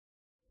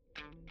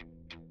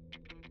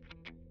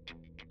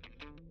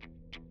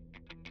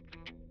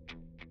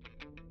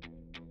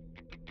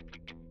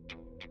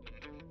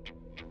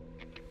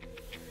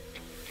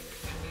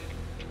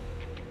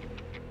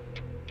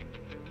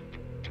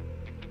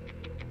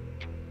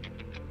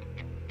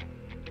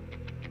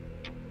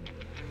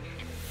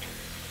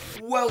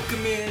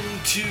Welcome in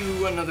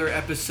to another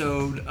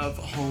episode of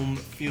Home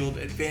Field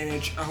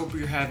Advantage. I hope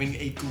you're having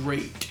a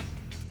great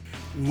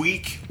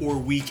week or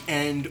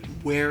weekend,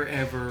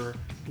 wherever,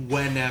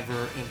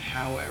 whenever, and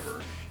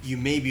however you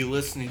may be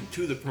listening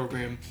to the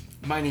program.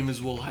 My name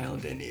is Will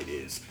Highland, and it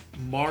is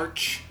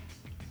March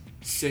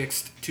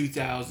 6th,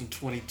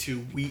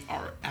 2022. We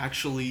are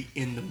actually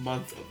in the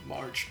month of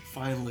March,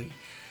 finally.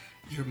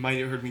 You might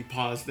have heard me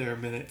pause there a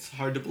minute. It's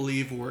hard to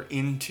believe we're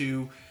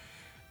into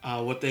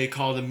what they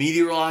call the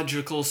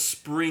meteorological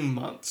spring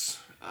months.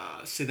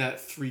 Say that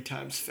 3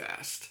 times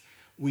fast.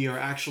 We are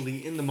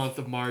actually in the month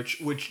of March,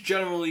 which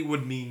generally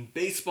would mean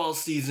baseball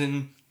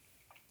season.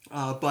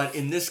 But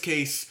in this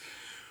case,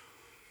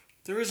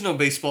 there is no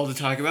baseball to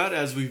talk about,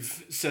 as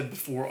we've said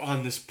before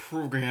on this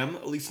program,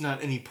 at least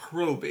not any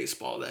pro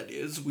baseball, that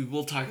is. We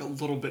will talk a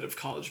little bit of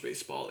college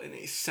baseball in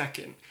a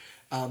second.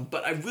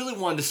 But I really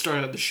wanted to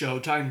start out the show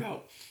talking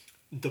about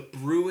the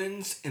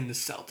Bruins and the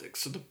Celtics.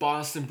 So the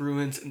Boston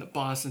Bruins and the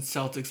Boston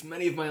Celtics.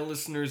 Many of my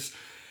listeners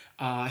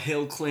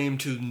hail claim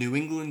to New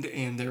England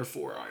and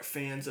therefore are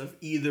fans of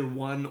either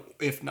one,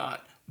 if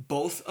not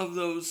both of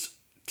those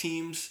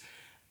teams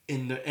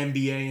in the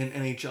NBA and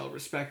NHL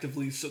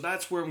respectively. So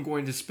that's where I'm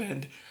going to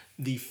spend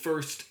the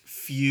first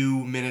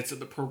few minutes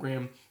of the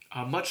program,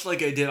 much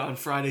like I did on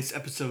Friday's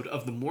episode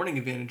of The Morning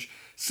Advantage,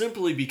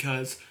 simply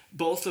because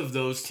both of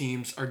those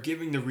teams are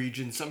giving the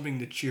region something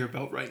to cheer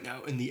about right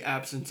now in the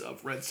absence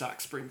of Red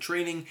Sox spring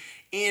training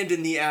and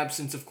in the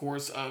absence, of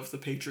course, of the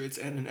Patriots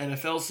and an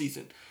NFL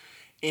season.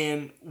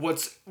 And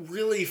what's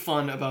really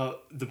fun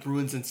about the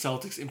Bruins and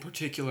Celtics in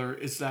particular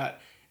is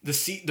that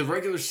the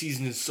regular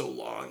season is so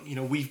long. You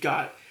know, we've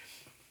got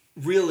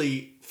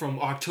really from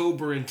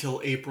October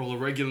until April a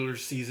regular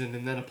season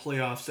and then a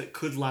playoffs that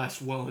could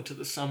last well into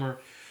the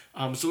summer.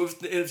 So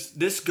if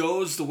this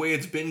goes the way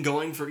it's been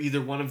going for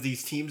either one of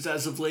these teams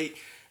as of late,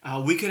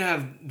 we could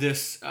have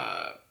this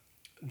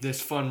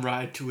fun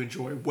ride to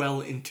enjoy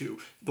well into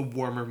the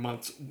warmer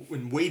months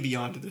and way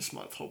beyond this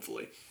month,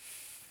 hopefully.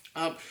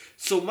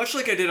 So much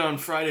like I did on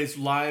Friday's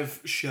live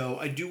show,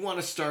 I do want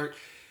to start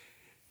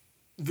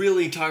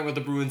really talking about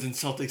the Bruins and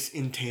Celtics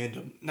in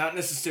tandem, not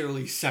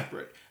necessarily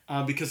separate,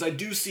 because I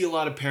do see a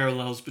lot of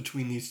parallels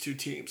between these two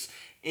teams.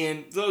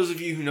 And those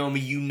of you who know me,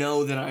 you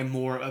know that I'm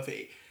more of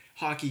a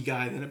hockey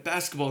guy than a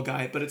basketball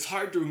guy, but it's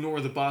hard to ignore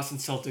the Boston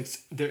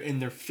Celtics. They're in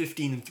their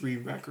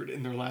 15-3 record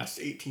in their last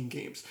 18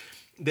 games.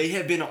 They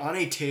have been on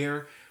a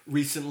tear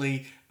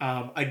recently.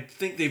 I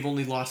think they've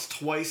only lost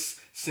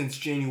twice since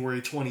January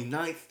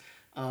 29th.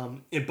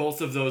 And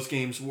both of those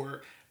games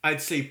were,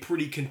 I'd say,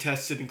 pretty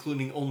contested,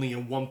 including only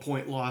a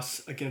 1-point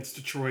loss against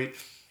Detroit.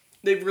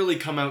 They've really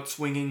come out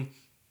swinging,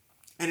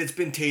 and it's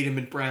been Tatum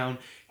and Brown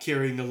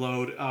carrying the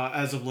load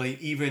as of late,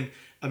 even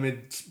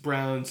amidst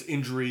Brown's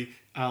injury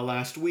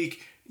last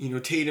week. You know,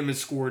 Tatum has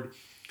scored,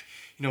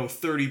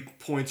 30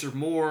 points or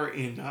more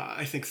in,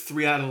 I think,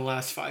 3 out of the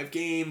last 5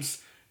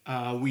 games.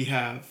 We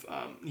have,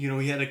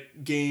 he had a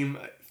game,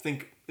 I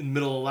think, in the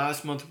middle of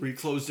last month where he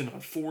closed in on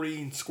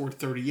 40 and scored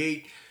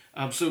 38.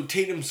 So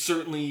Tatum's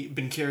certainly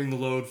been carrying the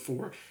load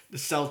for the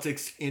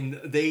Celtics, and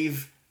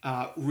they've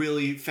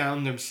really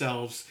found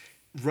themselves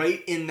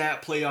right in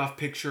that playoff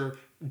picture,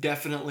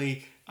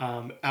 definitely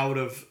out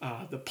of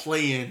the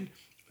play-in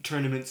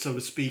tournament, so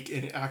to speak,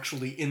 and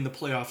actually in the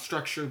playoff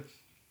structure.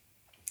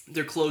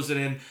 They're closing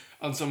in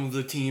on some of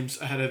the teams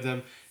ahead of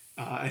them.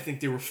 I think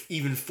they were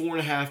even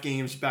 4.5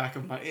 games back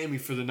of Miami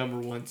for the number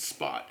 1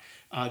 spot,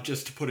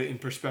 just to put it in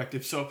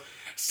perspective. So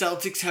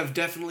Celtics have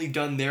definitely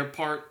done their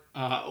part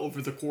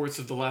over the course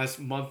of the last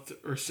month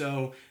or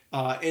so,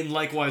 and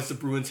likewise the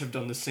Bruins have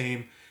done the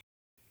same.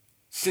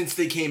 Since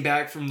they came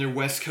back from their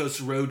West Coast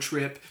road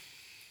trip,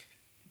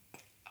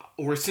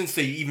 or since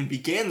they even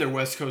began their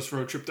West Coast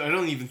road trip, I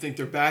don't even think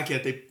they're back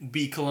yet. They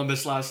beat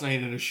Columbus last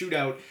night in a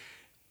shootout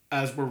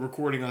as we're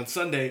recording on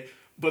Sunday.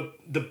 But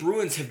the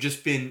Bruins have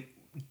just been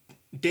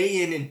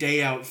day in and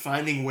day out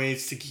finding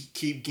ways to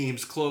keep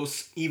games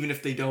close, even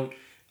if they don't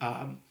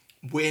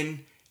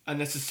win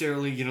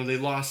unnecessarily. They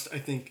lost, I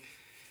think,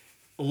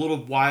 a little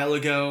while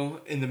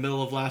ago in the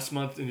middle of last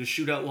month in a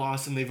shootout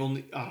loss, and they've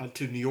only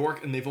to New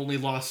York, and they've only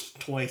lost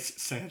twice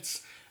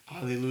since.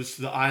 They lose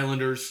to the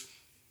Islanders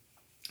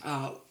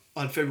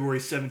on February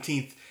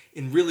 17th,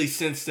 and really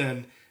since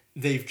then,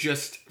 they've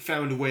just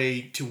found a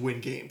way to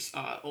win games.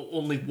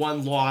 Only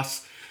 1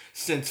 loss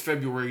since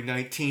February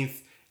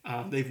 19th.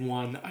 They've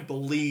won, I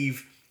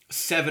believe,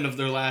 7 of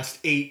their last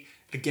 8.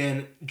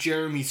 Again,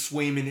 Jeremy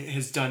Swayman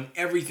has done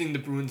everything the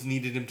Bruins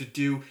needed him to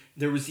do.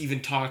 There was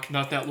even talk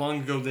not that long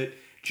ago that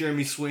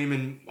Jeremy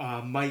Swayman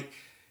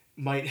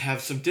might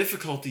have some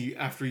difficulty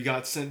after he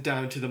got sent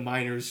down to the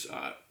minors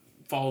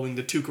following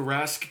the Tuukka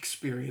Rask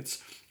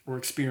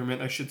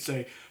experiment, I should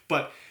say.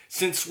 But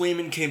since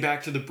Swayman came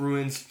back to the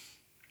Bruins,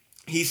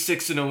 he's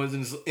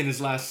 6-0 in his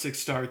last 6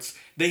 starts.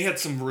 They had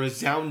some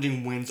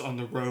resounding wins on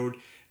the road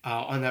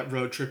on that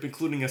road trip,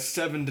 including a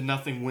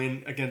 7-0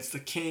 win against the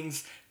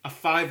Kings, a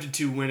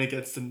 5-2 win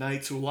against the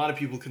Knights, who a lot of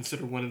people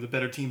consider one of the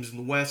better teams in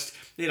the West.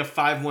 They had a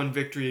 5-1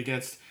 victory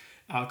against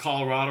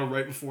Colorado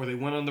right before they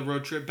went on the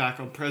road trip back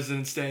on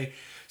President's Day.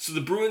 So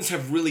the Bruins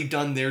have really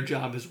done their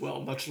job as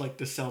well, much like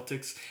the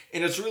Celtics,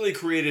 and it's really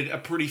created a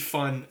pretty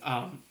fun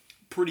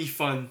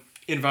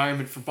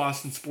environment for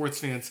Boston sports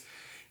fans.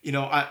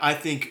 I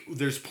think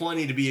there's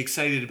plenty to be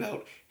excited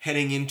about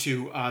heading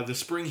into the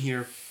spring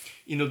here.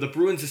 The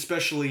Bruins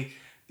especially,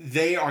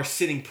 they are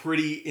sitting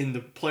pretty in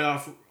the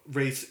playoff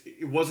race.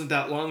 It wasn't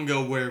that long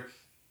ago where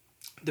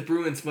the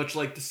Bruins, much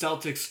like the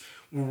Celtics,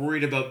 were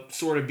worried about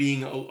sort of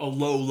being a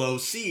low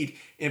seed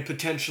and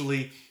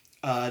potentially,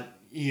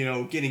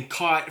 getting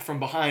caught from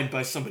behind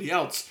by somebody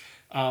else,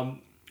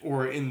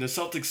 or in the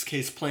Celtics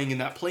case, playing in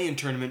that play-in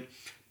tournament.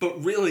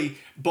 But really,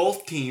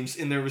 both teams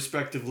in their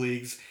respective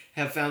leagues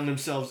have found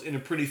themselves in a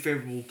pretty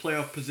favorable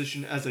playoff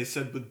position, as I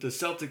said, with the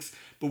Celtics.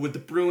 But with the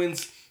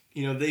Bruins,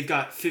 they've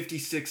got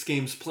 56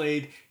 games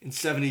played and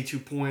 72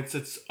 points.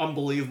 That's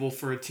unbelievable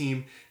for a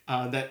team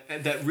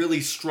that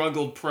really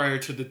struggled prior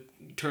to the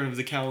turn of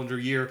the calendar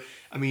year.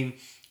 I mean,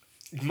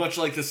 much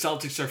like the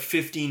Celtics are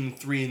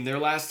 15-3 in their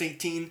last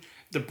 18,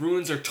 the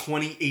Bruins are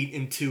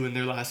 28-2 in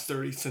their last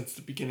 30 since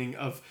the beginning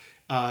of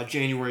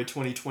January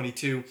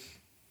 2022.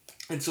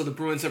 And so the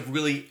Bruins have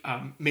really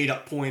made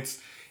up points.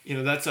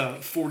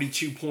 That's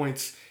 42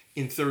 points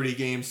in 30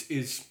 games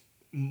is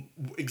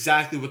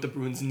exactly what the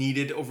Bruins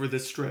needed over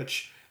this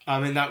stretch.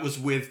 And that was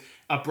with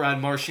a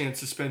Brad Marchand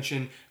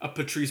suspension, a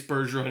Patrice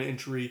Bergeron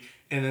injury,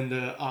 and then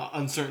the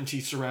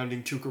uncertainty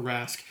surrounding Tuukka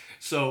Rask.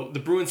 So the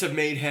Bruins have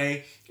made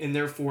hay, and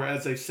therefore,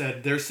 as I've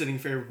said, they're sitting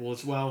favorable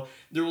as well.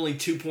 They're only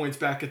 2 points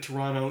back at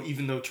Toronto,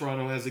 even though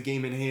Toronto has a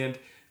game in hand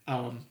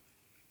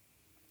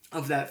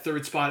of that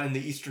third spot in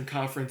the Eastern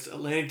Conference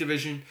Atlantic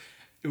Division.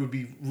 It would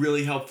be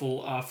really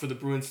helpful for the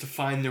Bruins to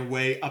find their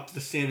way up the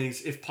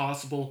standings if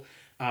possible,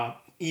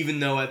 even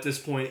though at this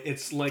point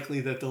it's likely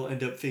that they'll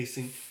end up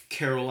facing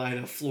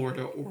Carolina,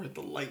 Florida, or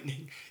the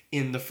Lightning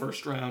in the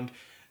first round.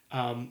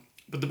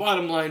 But the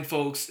bottom line,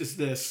 folks, is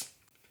this.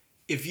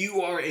 If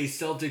you are a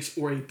Celtics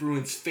or a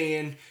Bruins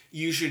fan,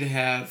 you should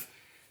have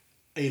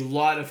a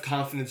lot of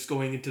confidence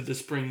going into the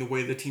spring the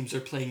way the teams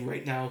are playing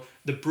right now.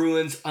 The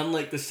Bruins,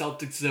 unlike the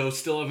Celtics, though,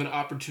 still have an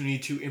opportunity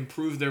to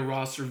improve their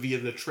roster via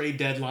the trade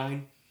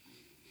deadline.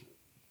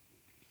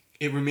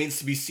 It remains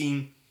to be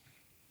seen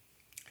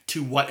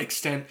to what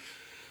extent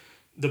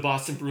the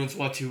Boston Bruins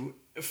want to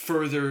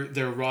further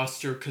their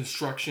roster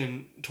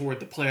construction toward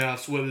the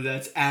playoffs, whether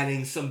that's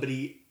adding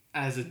somebody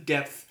as a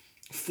depth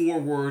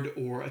forward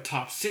or a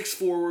top 6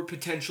 forward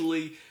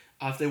potentially,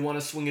 if they want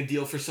to swing a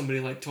deal for somebody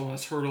like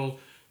Tomas Hertl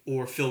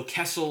or Phil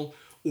Kessel,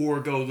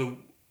 or go the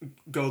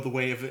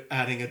way of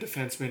adding a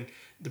defenseman.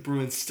 The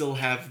Bruins still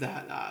have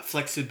that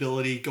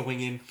flexibility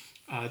going in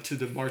to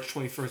the March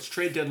 21st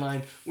trade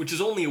deadline, which is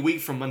only a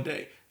week from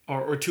Monday,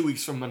 or 2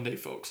 weeks from Monday,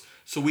 folks.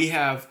 So we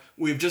have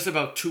just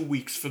about 2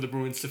 weeks for the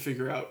Bruins to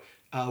figure out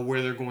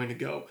where they're going to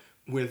go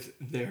with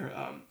their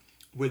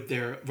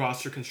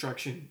roster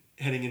construction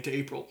heading into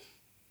April.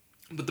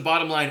 But the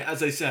bottom line,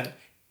 as I said,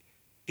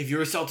 if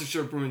you're a Celtics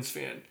or a Bruins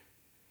fan,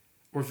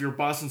 or if you're a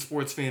Boston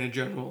sports fan in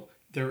general,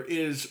 there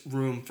is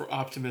room for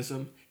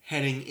optimism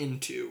heading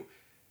into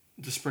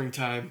the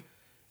springtime,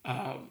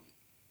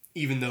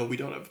 even though we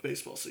don't have a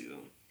baseball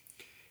season.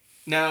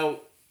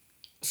 Now,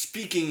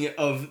 speaking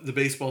of the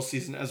baseball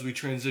season as we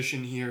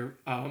transition here,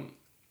 I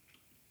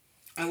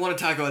want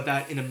to talk about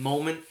that in a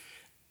moment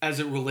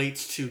as it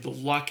relates to the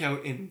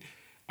lockout and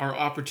our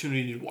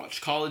opportunity to watch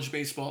college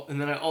baseball.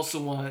 And then I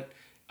also want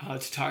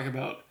to talk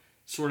about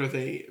sort of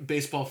a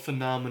baseball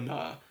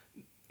phenomenon,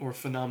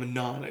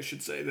 I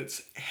should say,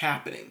 that's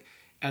happening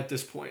at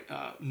this point.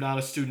 I'm not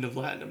a student of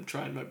Latin. I'm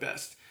trying my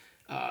best.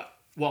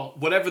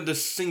 Whatever the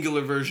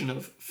singular version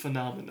of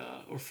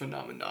phenomena or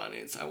phenomenon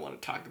is, I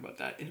want to talk about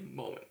that in a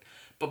moment.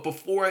 But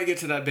before I get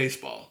to that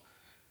baseball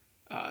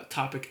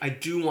topic, I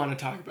do want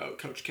to talk about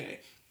Coach K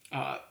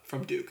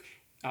from Duke.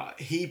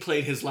 He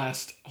played his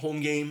last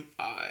home game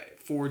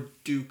for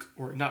Duke,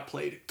 or not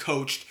played,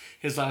 coached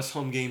his last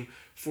home game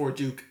for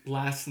Duke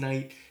last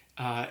night.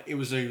 It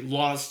was a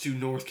loss to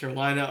North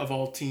Carolina, of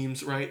all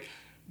teams, right?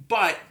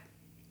 But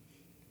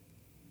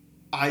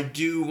I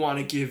do want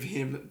to give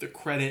him the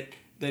credit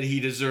that he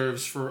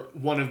deserves for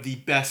one of the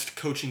best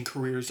coaching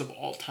careers of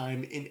all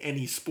time in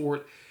any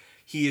sport.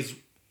 He has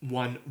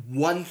won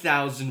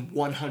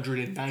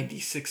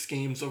 1,196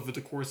 games over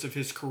the course of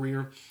his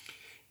career,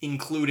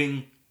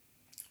 including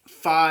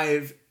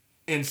 5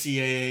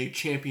 NCAA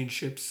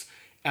championships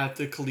at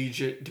the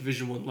collegiate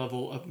Division I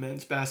level of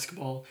men's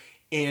basketball.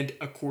 And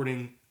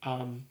according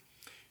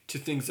to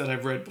things that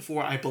I've read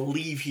before, I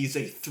believe he's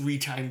a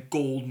 3-time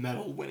gold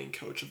medal winning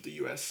coach of the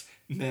U.S.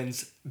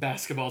 men's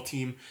basketball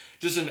team.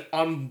 Just an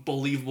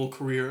unbelievable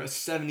career, a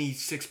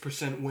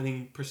 76%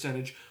 winning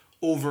percentage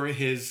over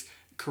his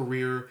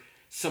career.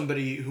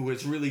 Somebody who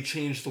has really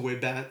changed the way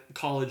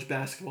college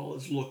basketball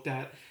is looked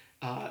at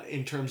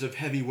in terms of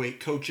heavyweight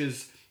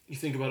coaches. You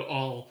think about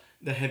all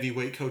the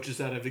heavyweight coaches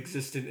that have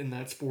existed in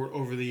that sport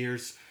over the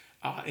years,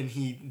 and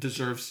he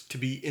deserves to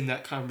be in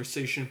that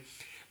conversation.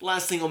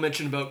 Last thing I'll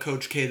mention about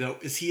Coach K, though,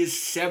 is he is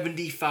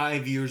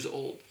 75 years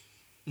old.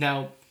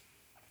 Now,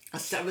 a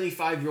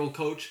 75-year-old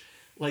coach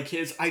like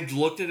his. I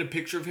looked at a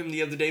picture of him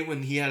the other day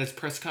when he had his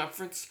press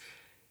conference.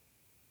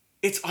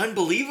 It's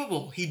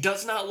unbelievable. He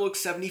does not look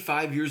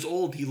 75 years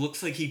old. He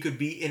looks like he could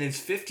be in his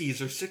 50s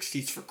or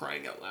 60s, for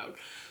crying out loud.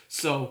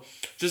 So,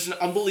 just an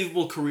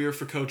unbelievable career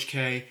for Coach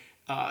K.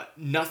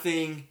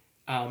 Nothing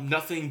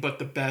but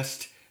the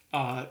best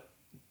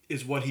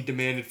is what he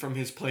demanded from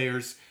his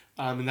players,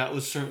 and that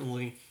was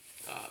certainly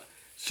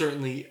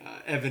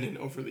evident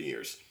over the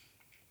years.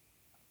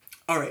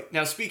 All right,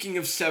 now speaking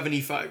of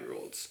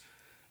 75-year-olds,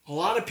 a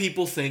lot of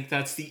people think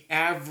that's the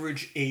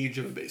average age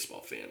of a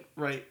baseball fan,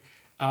 right?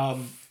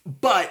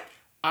 But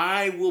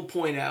I will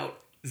point out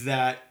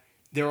that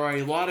there are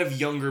a lot of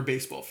younger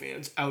baseball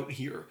fans out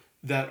here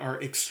that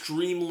are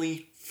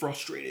extremely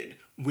frustrated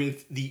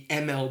with the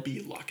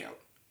MLB lockout.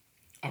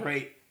 All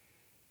right?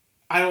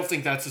 I don't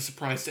think that's a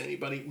surprise to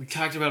anybody. We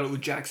talked about it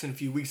with Jackson a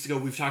few weeks ago.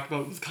 We've talked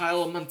about it with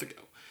Kyle a month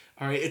ago.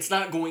 All right? It's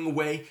not going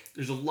away.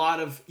 There's a lot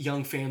of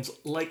young fans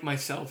like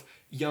myself,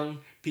 young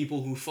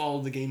people who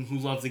follow the game, who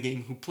love the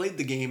game, who played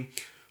the game,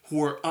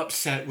 who are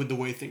upset with the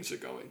way things are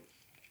going.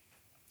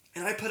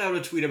 And I put out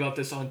a tweet about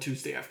this on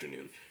Tuesday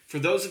afternoon. For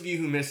those of you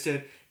who missed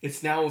it,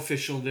 it's now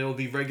official. There will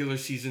be regular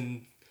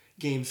season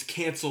games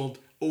canceled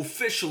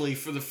officially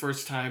for the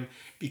first time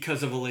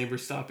because of a labor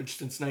stoppage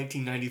since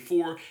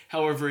 1994.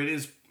 However, it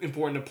is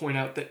important to point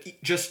out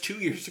that just 2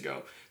 years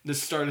ago, the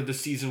start of the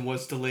season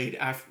was delayed,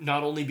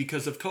 not only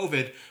because of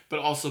COVID, but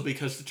also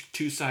because the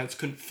two sides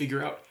couldn't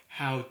figure out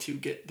how to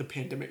get the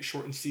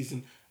pandemic-shortened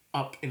season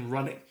up and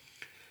running.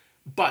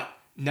 But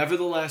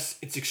nevertheless,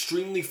 it's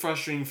extremely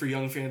frustrating for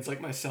young fans like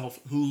myself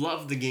who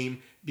love the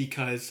game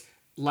because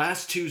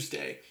last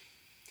Tuesday,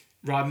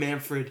 Rob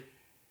Manfred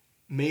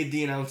made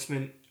the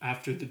announcement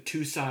after the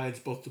two sides,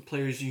 both the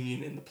players'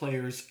 union and the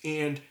players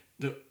and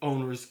the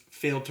owners,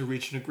 failed to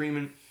reach an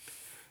agreement.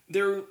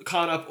 They're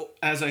caught up,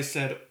 as I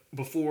said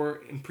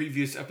before in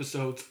previous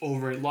episodes,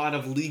 over a lot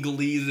of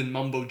legalese and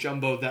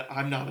mumbo-jumbo that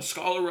I'm not a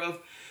scholar of.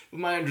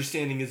 But my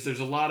understanding is there's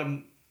a lot of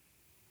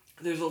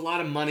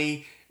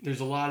money.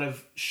 There's a lot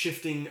of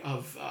shifting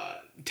of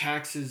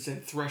taxes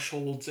and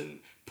thresholds and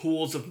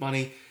pools of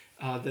money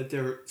that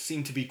there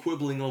seem to be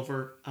quibbling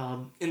over.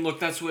 And look,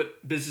 that's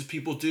what business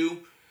people do.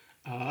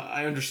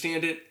 I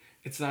understand it.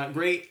 It's not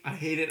great. I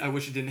hate it. I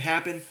wish it didn't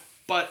happen.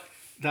 But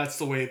that's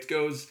the way it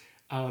goes.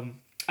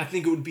 I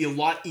think it would be a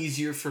lot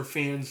easier for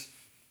fans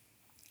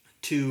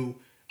to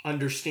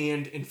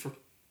understand and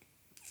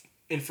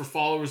for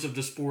followers of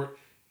the sport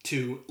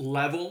to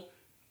level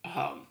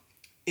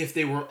if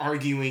they were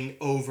arguing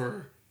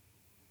over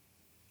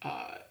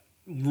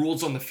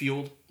rules on the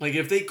field. Like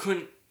if they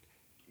couldn't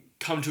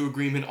come to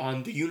agreement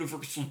on the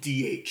universal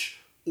DH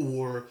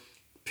or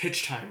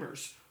pitch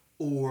timers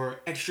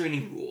or extra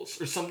inning rules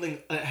or something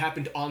that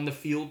happened on the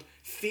field,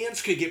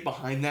 fans could get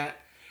behind that.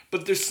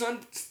 But there's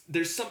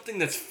something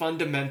that's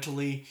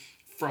fundamentally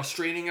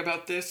frustrating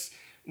about this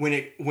when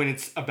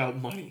it's about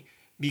money,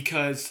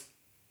 because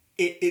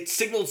it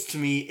signals to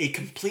me a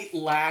complete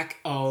lack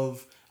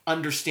of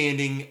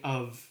understanding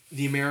of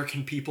the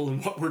American people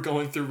and what we're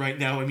going through right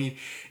now. I mean,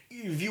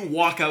 if you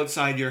walk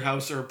outside your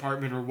house or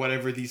apartment or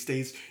whatever these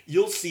days,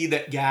 you'll see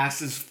that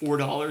gas is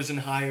 $4 and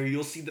higher.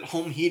 You'll see that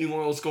home heating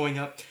oil is going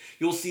up.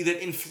 You'll see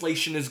that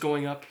inflation is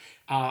going up.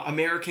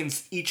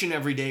 Americans each and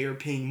every day are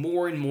paying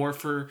more and more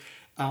for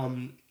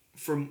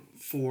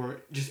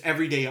just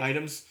everyday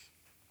items.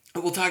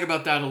 And we'll talk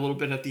about that a little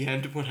bit at the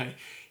end when I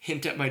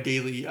hint at my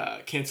daily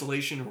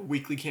cancellation or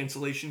weekly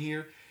cancellation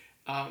here.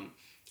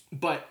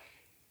 But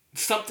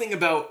something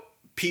about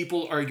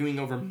people arguing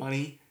over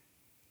money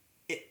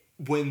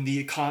when the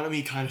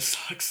economy kind of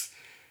sucks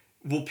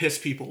will piss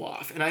people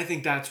off. And I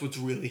think that's what's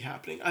really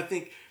happening. I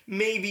think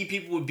maybe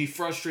people would be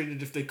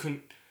frustrated if they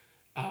couldn't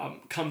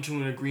come to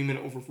an agreement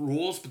over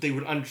rules, but they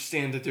would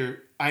understand that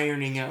they're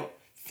ironing out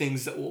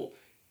things that will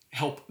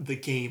help the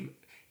game.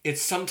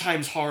 It's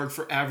sometimes hard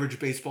for average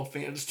baseball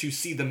fans to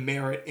see the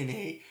merit in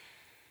a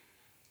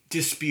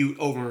dispute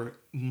over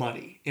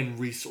money and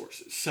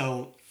resources.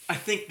 So I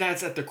think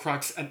that's at the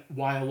crux at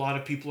why a lot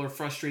of people are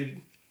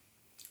frustrated.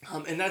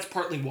 And that's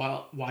partly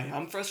why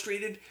I'm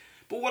frustrated.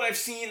 But what I've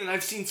seen, and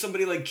I've seen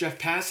somebody like Jeff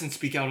Passan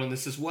speak out on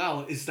this as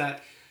well, is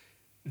that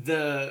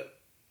the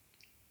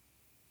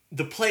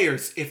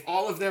players, if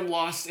all of them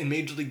lost in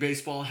Major League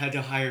Baseball, had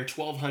to hire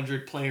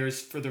 1,200 players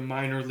for their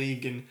minor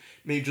league and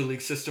Major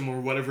League system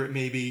or whatever it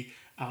may be,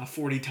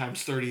 40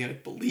 times 30, I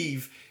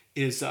believe,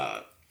 is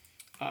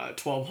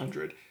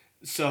 1,200.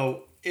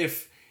 So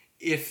if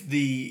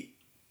the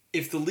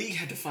league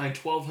had to find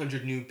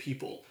 1,200 new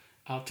people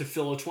to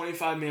fill a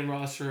 25-man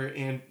roster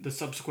and the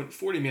subsequent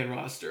 40-man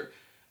roster,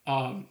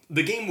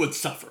 the game would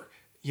suffer.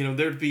 You know,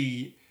 there'd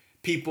be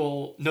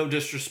people, no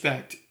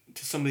disrespect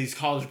to some of these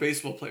college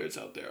baseball players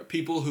out there,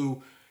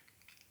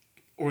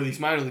 or these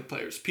minor league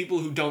players, people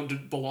who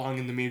don't belong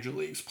in the major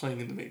leagues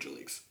playing in the major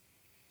leagues.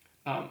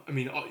 I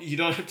mean, you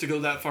don't have to go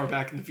that far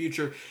back in the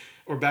future,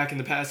 or back in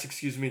the past,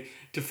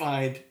 to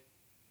find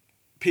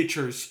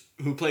pitchers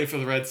who play for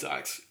the Red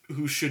Sox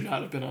who should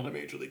not have been on a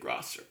major league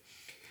roster.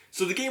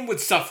 So the game would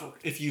suffer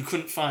if you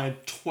couldn't find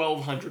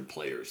 1,200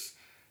 players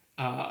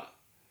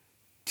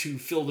to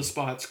fill the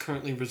spots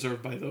currently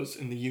reserved by those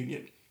in the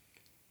union.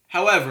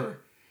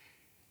 However,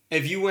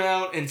 if you went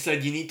out and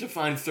said you need to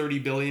find 30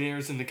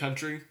 billionaires in the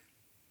country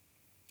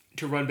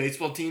to run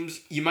baseball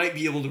teams, you might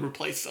be able to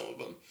replace some of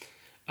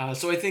them.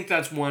 So I think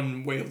that's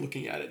one way of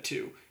looking at it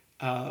too.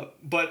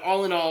 But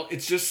all in all,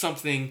 it's just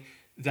something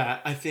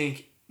that I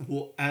think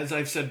will, as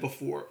I've said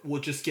before, will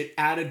just get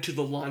added to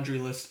the laundry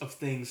list of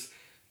things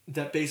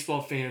that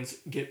baseball fans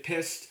get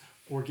pissed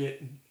or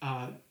get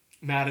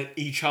mad at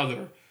each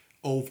other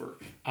over.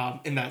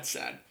 And that's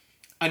sad.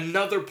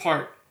 Another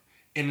part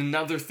and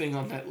another thing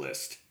on that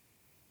list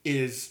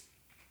is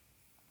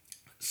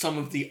some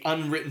of the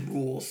unwritten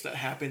rules that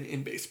happen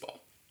in baseball.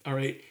 All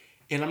right?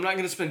 And I'm not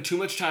going to spend too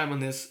much time on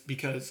this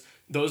because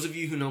those of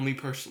you who know me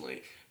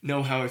personally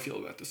know how I feel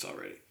about this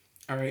already.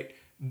 All right?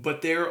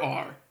 But there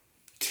are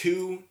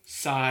two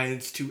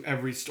sides to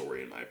every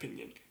story, in my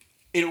opinion.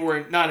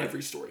 Or not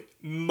every story.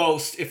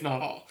 Most, if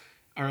not all.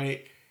 All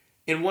right?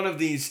 And one of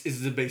these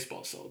is the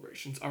baseball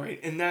celebrations. All right?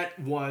 And that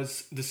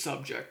was the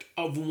subject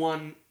of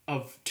one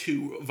of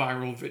two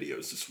viral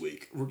videos this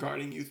week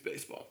regarding youth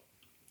baseball.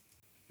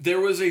 There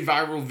was a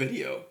viral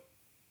video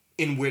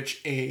in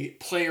which a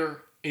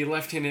player, a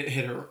left-handed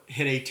hitter,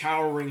 hit a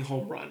towering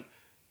home run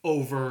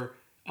over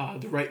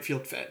the right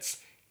field fence.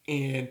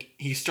 And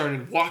he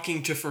started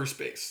walking to first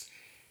base.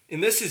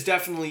 And this is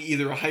definitely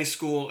either a high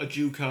school, a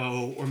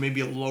JUCO, or maybe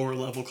a lower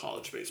level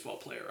college baseball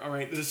player. All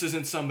right, this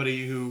isn't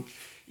somebody who,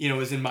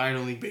 is in minor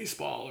league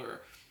baseball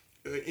or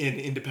in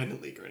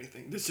independent league or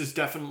anything. This is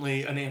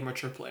definitely an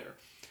amateur player.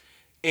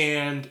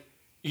 And,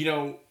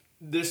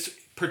 this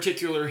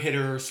particular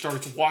hitter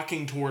starts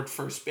walking toward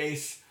first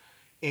base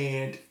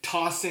and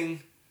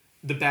tossing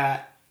the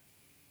bat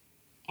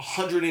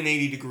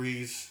 180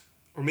 degrees,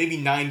 or maybe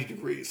 90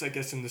 degrees, I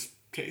guess in this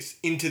case,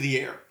 into the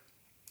air,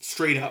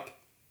 straight up.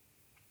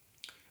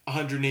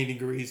 180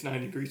 degrees,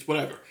 90 degrees,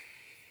 whatever.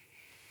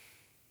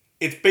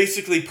 It's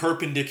basically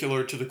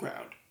perpendicular to the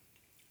ground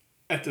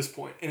at this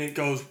point. And it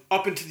goes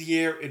up into the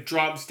air, it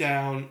drops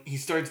down, he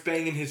starts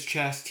banging his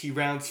chest, he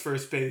rounds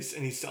first base,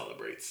 and he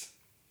celebrates.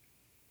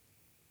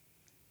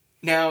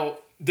 Now,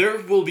 there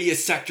will be a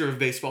sector of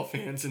baseball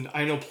fans, and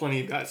I know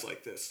plenty of guys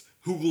like this,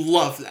 who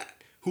love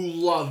that, who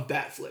love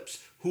bat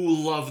flips, who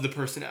love the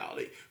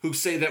personality, who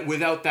say that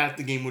without that,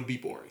 the game would be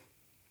boring.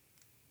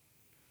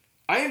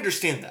 I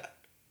understand that.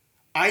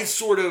 I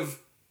sort of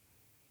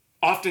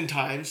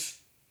oftentimes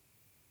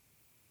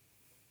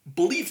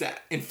believe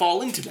that and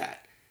fall into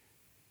that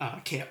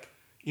camp.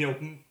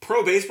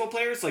 Pro baseball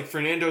players like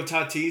Fernando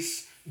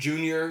Tatis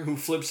Jr., who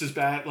flips his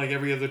bat like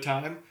every other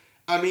time.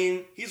 I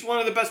mean, he's one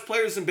of the best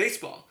players in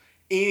baseball.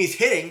 And he's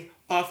hitting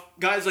off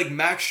guys like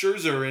Max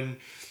Scherzer and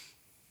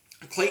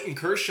Clayton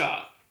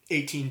Kershaw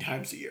 18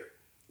 times a year.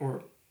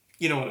 Or,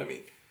 you know what I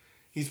mean.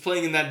 He's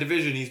playing in that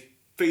division. He's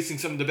facing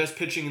some of the best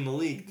pitching in the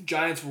league. The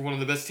Giants were one of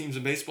the best teams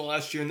in baseball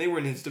last year, and they were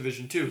in his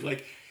division too.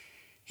 Like,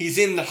 he's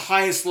in the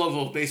highest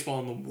level of baseball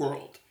in the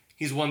world.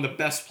 He's one of the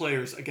best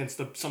players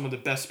against some of the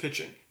best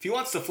pitching. If he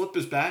wants to flip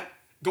his bat,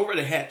 go right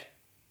ahead.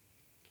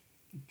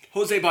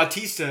 Jose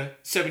Bautista,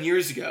 7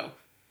 years ago,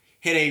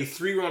 hit a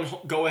 3-run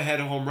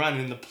go-ahead home run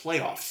in the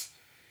playoffs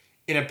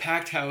in a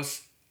packed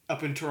house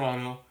up in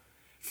Toronto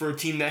for a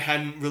team that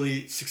hadn't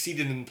really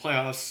succeeded in the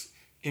playoffs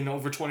in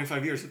over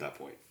 25 years at that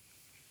point.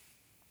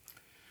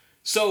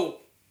 So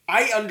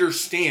I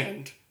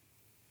understand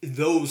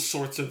those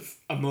sorts of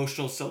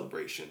emotional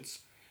celebrations.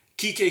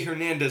 Kike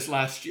Hernandez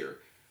last year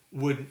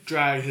would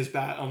drag his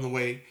bat on the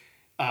way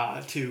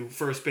to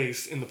first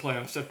base in the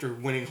playoffs after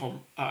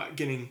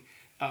getting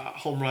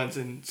home runs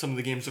in some of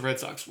the games the Red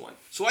Sox won.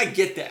 So I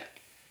get that.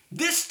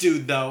 This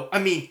dude, though, I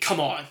mean, come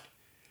on.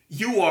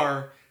 You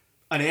are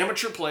an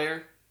amateur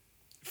player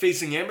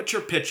facing amateur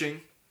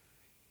pitching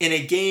in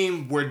a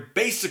game where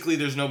basically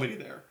there's nobody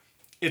there.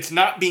 It's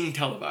not being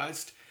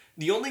televised.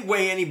 The only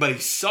way anybody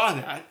saw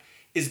that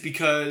is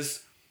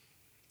because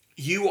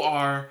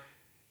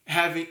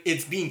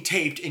it's being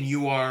taped and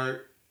you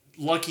are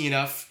lucky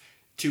enough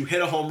to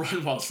hit a home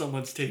run while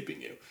someone's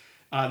taping you.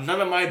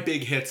 None of my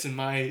big hits in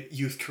my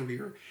youth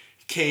career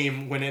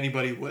came when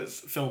anybody was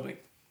filming.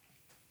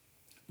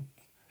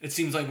 It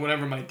seems like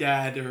whenever my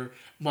dad or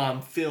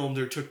mom filmed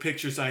or took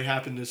pictures, I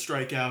happened to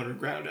strike out or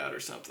ground out or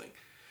something.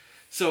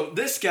 So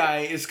this guy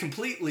is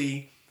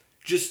completely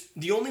just,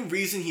 the only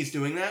reason he's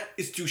doing that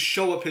is to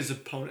show up his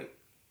opponent.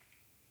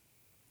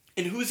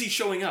 And who is he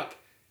showing up?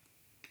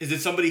 Is it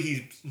somebody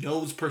he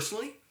knows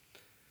personally?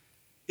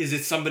 Is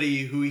it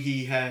somebody who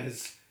he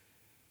has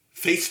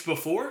faced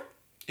before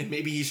and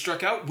maybe he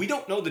struck out? We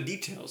don't know the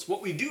details.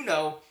 What we do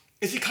know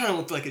is he kind of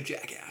looked like a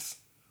jackass.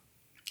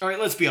 All right,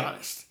 let's be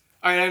honest.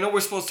 All right, I know we're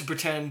supposed to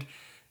pretend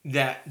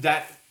that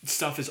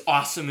stuff is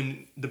awesome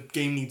and the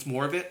game needs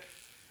more of it.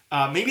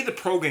 Maybe the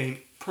pro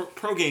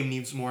game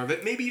needs more of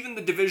it. Maybe even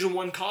the Division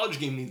I college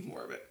game needs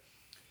more of it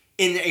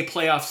in a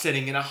playoff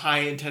setting, in a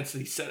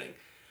high-intensity setting.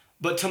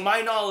 But to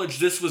my knowledge,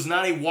 this was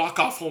not a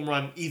walk-off home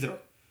run either,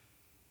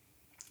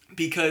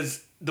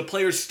 because the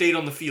players stayed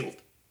on the field.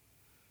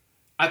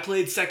 I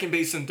played second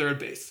base and third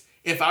base.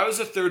 If I was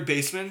a third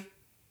baseman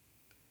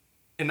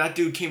and that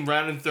dude came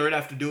rounding third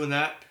after doing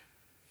that,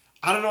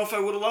 I don't know if I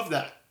would have loved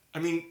that. I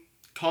mean,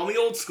 call me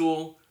old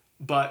school,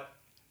 but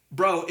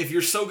bro, if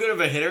you're so good of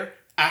a hitter,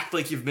 act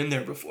like you've been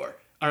there before.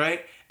 All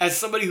right? As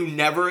somebody who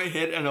never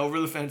hit an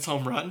over-the-fence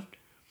home run,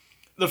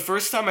 the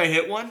first time I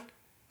hit one,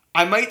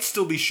 I might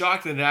still be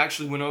shocked that it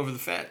actually went over the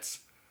fence.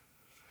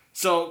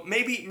 So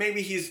maybe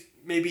he's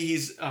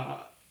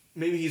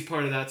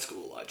part of that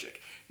school of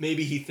logic.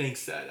 Maybe he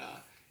thinks that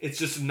it's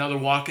just another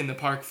walk in the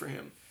park for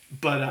him.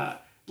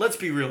 But let's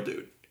be real,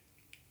 dude.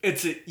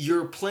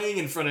 You're playing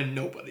in front of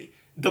nobody.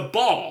 The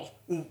ball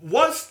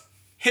was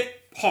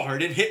hit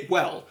hard and hit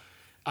well,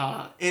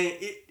 and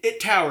it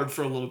towered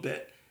for a little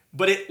bit,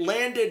 but it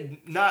landed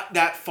not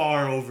that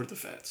far over the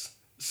fence.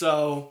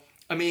 So,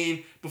 I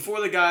mean, before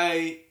the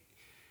guy,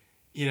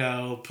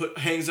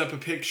 hangs up a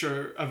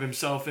picture of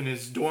himself in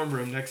his dorm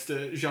room next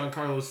to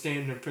Giancarlo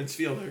Stanton or Prince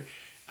Fielder,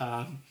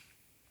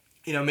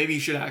 maybe he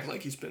should act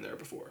like he's been there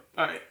before.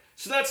 All right,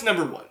 so that's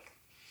number one.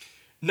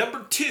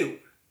 Number two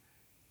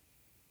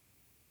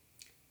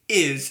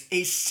is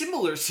a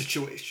similar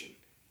situation,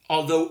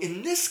 although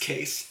in this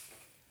case,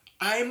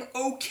 I'm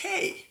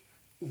okay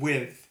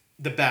with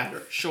the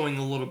batter showing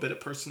a little bit of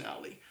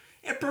personality.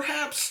 And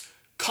perhaps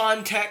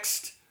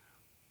context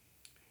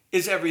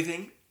is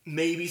everything.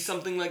 Maybe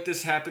something like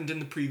this happened in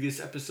the previous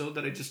episode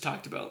that I just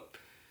talked about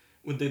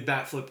with the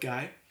bat flip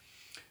guy.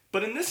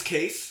 But in this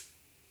case,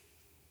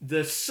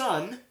 the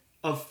son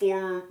of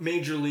former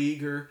major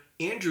leaguer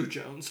Andrew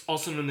Jones,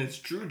 also known as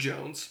Drew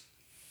Jones,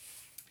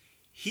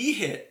 he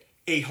hit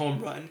a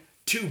home run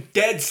to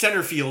dead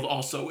center field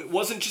also. It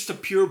wasn't just a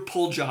pure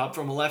pull job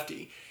from a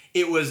lefty.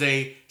 It was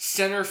a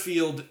center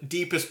field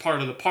deepest part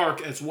of the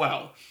park as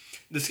well.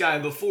 This guy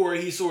before,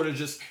 he sort of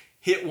just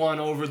hit one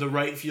over the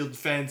right field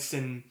fence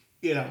and,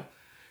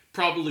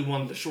 probably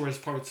one of the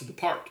shortest parts of the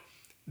park.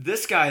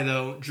 This guy,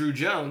 though, Drew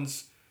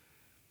Jones,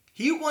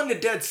 he won to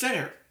dead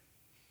center.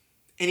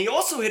 And he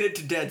also hit it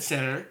to dead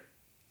center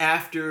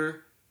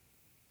after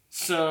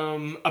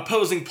some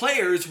opposing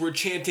players were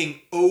chanting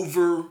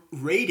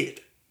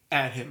overrated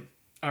at him.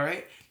 All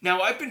right?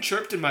 Now, I've been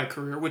chirped in my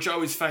career, which I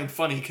always find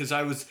funny because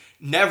I was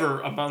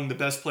never among the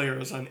best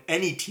players on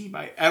any team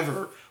I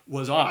ever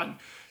was on.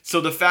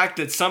 So the fact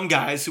that some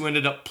guys who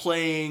ended up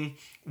playing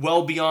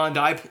well beyond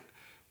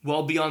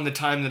the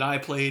time that I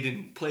played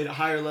and played at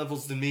higher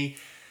levels than me,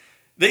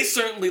 they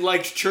certainly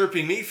liked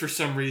chirping me for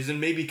some reason,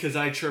 maybe because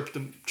I chirped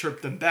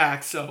them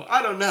back. So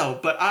I don't know,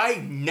 but I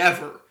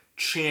never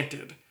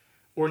chanted,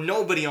 or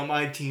nobody on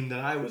my team that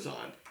I was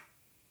on,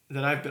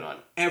 that I've been on,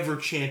 ever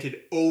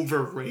chanted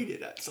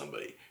overrated at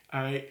somebody.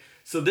 All right?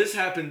 So this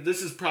happened.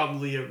 This is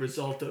probably a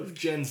result of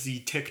Gen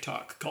Z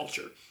TikTok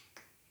culture.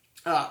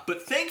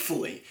 But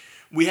thankfully,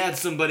 we had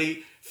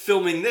somebody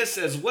filming this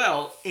as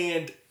well,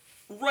 and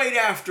right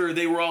after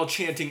they were all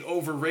chanting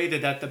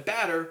overrated at the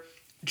batter,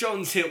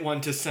 Jones hit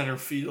one to center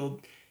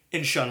field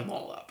and shut them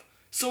all up.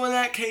 So in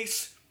that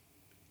case,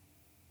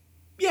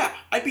 yeah,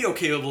 I'd be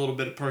okay with a little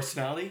bit of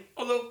personality.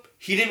 Although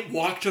he didn't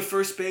walk to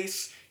first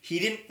base, he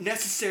didn't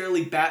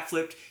necessarily bat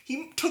flipped.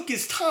 He took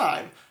his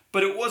time,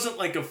 but it wasn't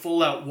like a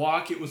full-out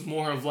walk. It was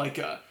more of like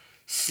a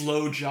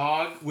slow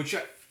jog, which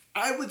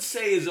I would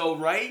say is all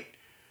right.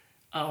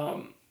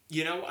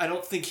 I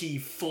don't think he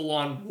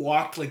full-on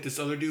walked like this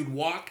other dude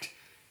walked.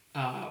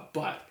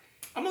 But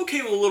I'm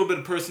okay with a little bit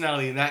of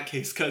personality in that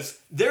case because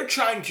they're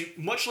trying to,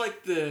 much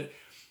like the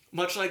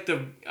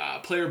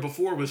player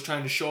before was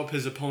trying to show up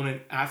his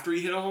opponent after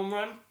he hit a home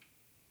run.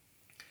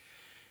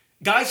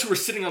 Guys who are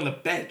sitting on the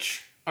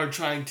bench are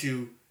trying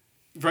to,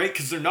 right?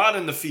 Because they're not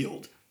in the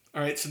field.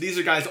 All right, so these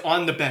are guys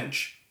on the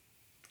bench.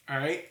 All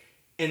right,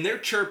 and they're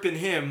chirping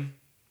him,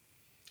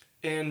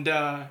 and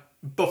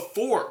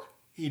before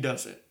he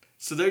does it,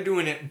 so they're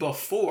doing it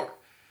before.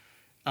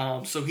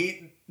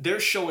 They're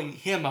showing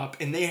him up,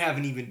 and they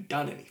haven't even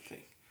done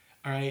anything.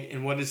 All right,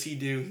 and what does he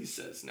do? He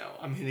says, "No,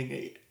 I'm hitting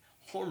a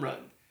home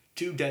run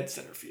to dead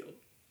center field."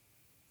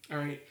 All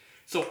right,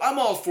 so I'm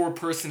all for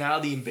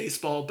personality in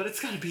baseball, but it's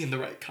got to be in the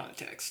right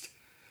context.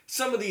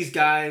 Some of these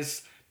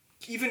guys,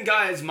 even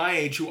guys my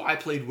age who I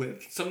played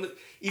with,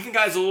 even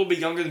guys a little bit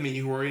younger than me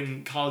who are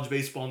in college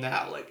baseball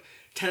now, like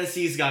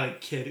Tennessee's got a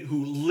kid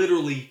who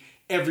literally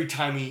every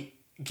time he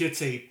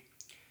gets a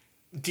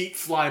deep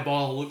fly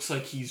ball, looks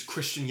like he's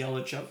Christian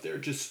Yelich out there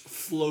just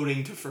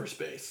floating to first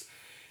base.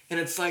 And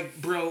it's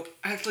like, bro,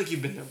 act like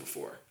you've been there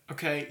before,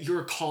 okay?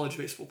 You're a college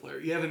baseball player.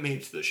 You haven't made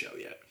it to the show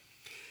yet.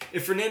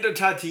 If Fernando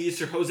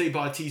Tatis or Jose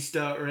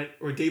Bautista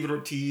or David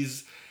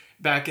Ortiz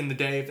back in the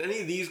day, if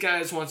any of these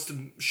guys wants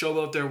to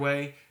show out their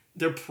way,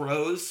 they're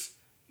pros.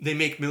 They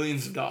make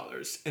millions of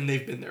dollars, and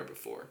they've been there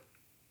before.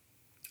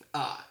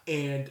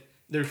 And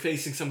they're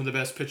facing some of the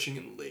best pitching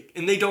in the league.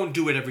 And they don't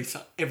do it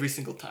every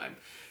single time.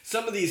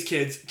 Some of these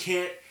kids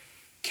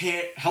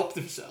can't help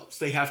themselves.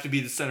 They have to be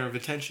the center of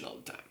attention all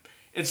the time.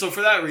 And so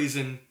for that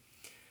reason,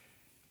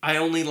 I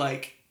only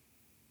like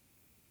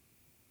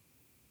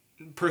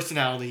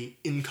personality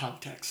in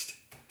context.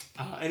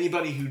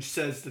 Anybody who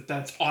says that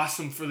that's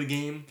awesome for the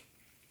game,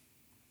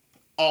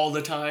 all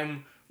the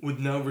time with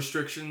no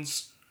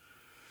restrictions,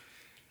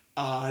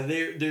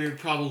 they're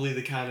probably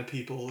the kind of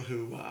people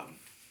who,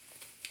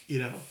 you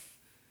know,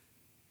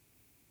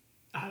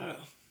 I don't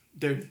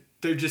know,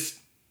 they're just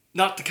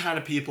not the kind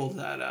of people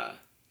that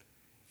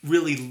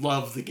really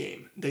love the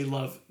game. They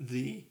love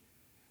the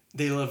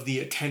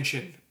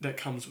attention that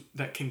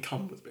can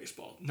come with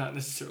baseball, not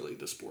necessarily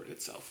the sport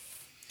itself.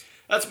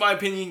 That's my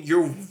opinion.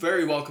 You're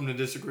very welcome to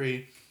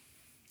disagree.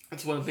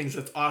 That's one of the things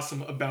that's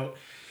awesome about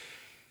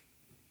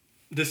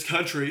this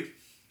country.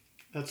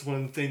 That's one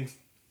of the things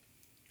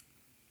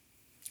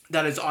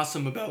that is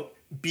awesome about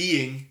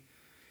being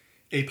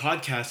a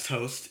podcast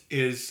host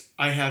is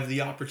I have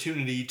the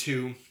opportunity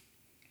to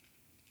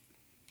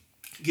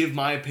give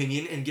my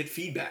opinion and get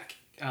feedback.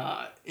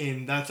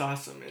 And that's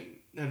awesome. And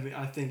I mean,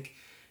 I think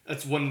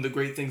that's one of the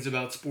great things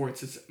about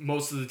sports is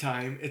most of the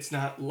time it's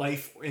not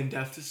life and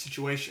death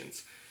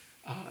situations.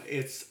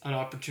 It's an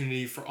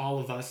opportunity for all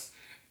of us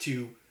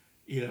to,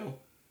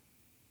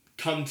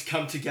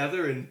 come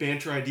together and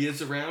banter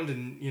ideas around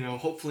and,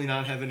 hopefully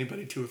not have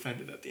anybody too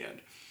offended at the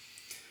end.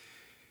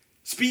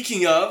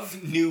 Speaking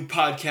of new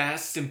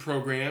podcasts and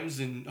programs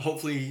and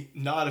hopefully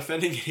not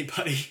offending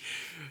anybody,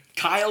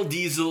 Kyle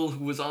Diesel,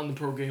 who was on the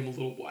program a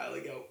little while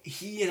ago,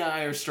 he and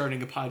I are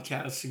starting a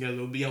podcast together.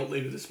 It'll be out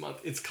later this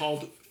month. It's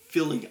called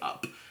Filling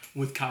Up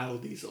with Kyle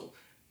Diesel.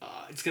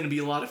 It's going to be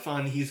a lot of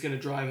fun. He's going to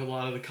drive a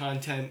lot of the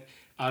content.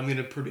 I'm going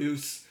to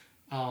produce.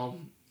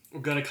 We're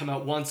going to come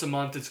out once a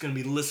month. It's going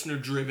to be listener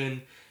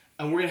driven.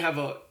 And we're going to have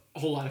a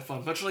whole lot of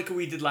fun, much like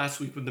we did last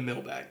week with the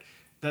mailbag.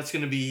 That's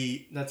going to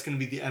be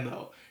the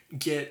MO.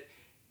 Get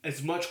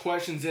as much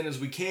questions in as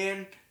we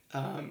can.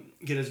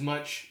 Get as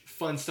much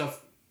fun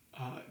stuff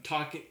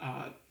talking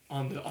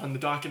on the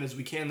docket as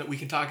we can that we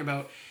can talk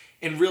about.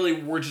 And really,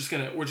 we're just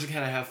gonna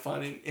have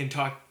fun and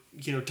talk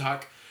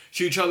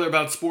to each other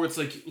about sports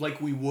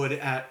like we would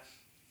at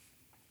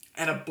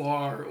a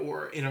bar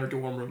or in our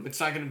dorm room. It's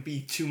not going to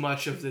be too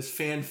much of this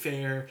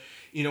fanfare.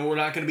 We're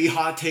not going to be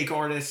hot take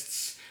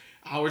artists.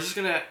 We're just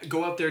going to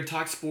go out there and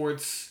talk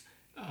sports.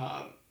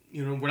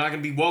 We're not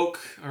going to be woke,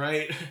 all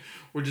right?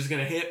 We're just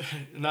going to hit.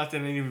 Not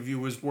that any of you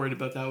was worried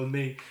about that with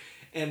me.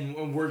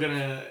 And we're going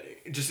to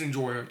just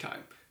enjoy our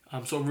time.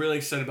 So I'm really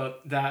excited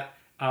about that.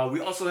 We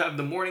also have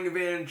the Morning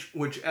Advantage,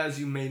 which, as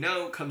you may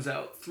know, comes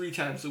out 3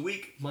 times a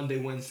week,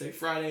 Monday, Wednesday,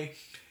 Friday.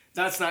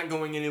 That's not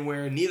going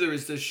anywhere. Neither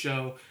is this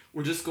show.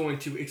 We're just going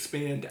to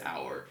expand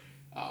our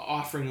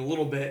offering a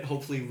little bit,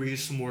 hopefully reach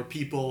some more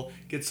people,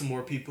 get some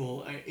more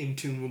people in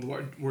tune with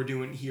what we're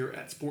doing here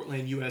at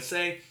Sportland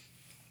USA.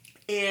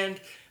 And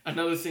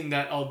another thing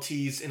that I'll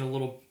tease in a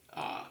little,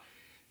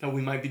 that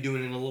we might be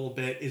doing in a little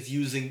bit is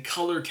using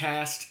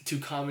Colorcast to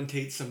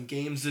commentate some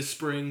games this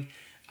spring.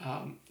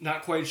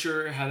 Not quite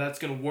sure how that's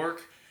going to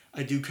work.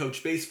 I do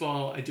coach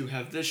baseball. I do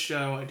have this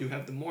show. I do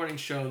have the morning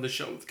show, the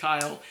show with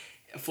Kyle,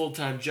 a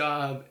full-time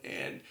job,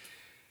 and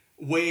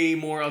way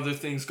more other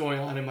things going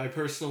on in my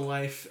personal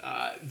life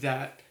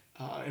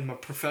in my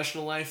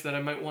professional life that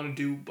I might want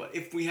to do. But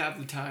if we have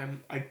the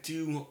time, I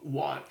do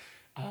want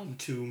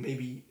to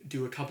maybe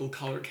do a couple of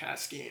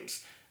Colorcast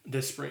games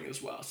this spring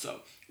as well.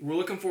 So we're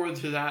looking forward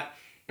to that,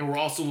 and we're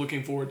also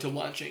looking forward to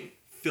launching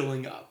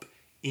Filling Up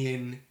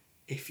in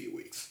a few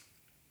weeks.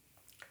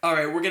 All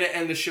right, we're going to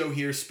end the show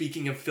here,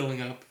 speaking of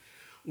filling up,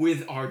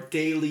 with our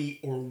daily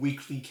or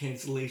weekly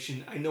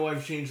cancellation. I know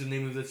I've changed the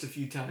name of this a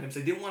few times.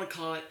 I didn't want to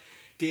call it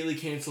daily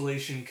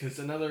cancellation because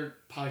another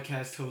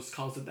podcast host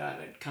calls it that.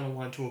 I kind of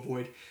wanted to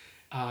avoid,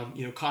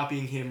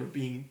 copying him or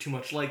being too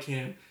much like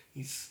him.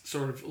 He's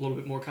sort of a little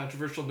bit more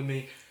controversial than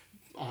me,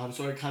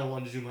 so I kind of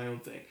wanted to do my own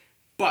thing.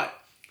 But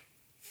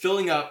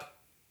Filling Up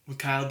with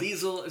Kyle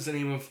Diesel is the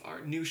name of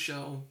our new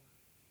show.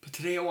 But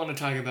today I want to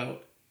talk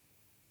about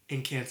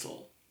and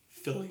cancel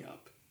filling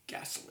up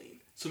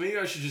gasoline. So maybe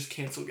I should just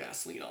cancel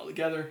gasoline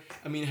altogether.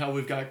 I mean, how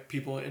we've got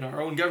people in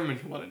our own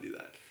government who want to do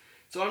that.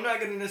 So I'm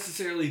not going to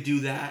necessarily do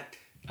that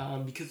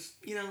because,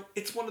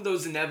 it's one of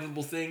those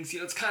inevitable things.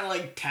 It's kind of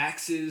like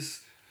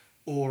taxes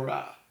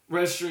or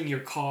registering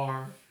your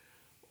car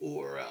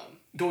or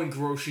going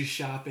grocery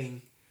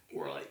shopping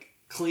or like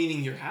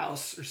cleaning your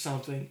house or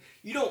something.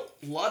 You don't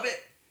love it,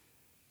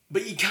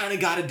 but you kind of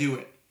got to do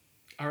it.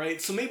 All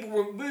right? So maybe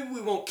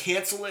we won't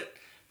cancel it.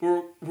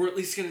 We're at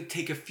least going to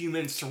take a few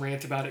minutes to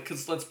rant about it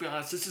because, let's be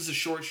honest, this is a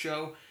short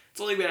show.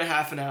 It's only been a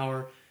half an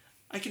hour.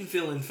 I can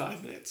fill in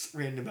 5 minutes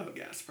ranting about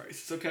gas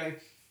prices, okay?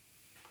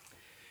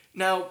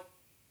 Now,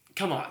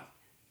 come on.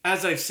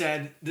 As I've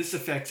said, this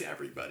affects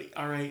everybody,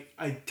 all right?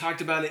 I talked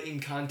about it in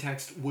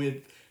context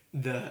with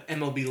the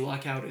MLB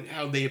lockout and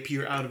how they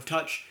appear out of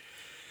touch.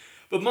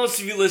 But most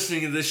of you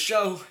listening to this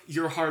show,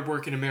 you're a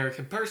hardworking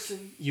American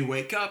person. You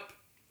wake up.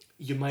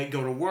 You might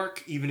go to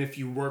work. Even if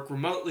you work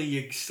remotely,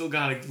 you still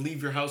got to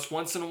leave your house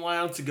once in a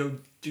while to go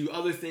do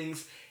other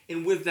things.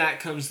 And with that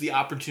comes the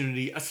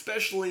opportunity,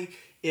 especially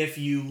if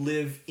you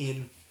live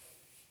in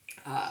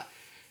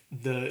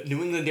the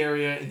New England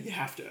area and you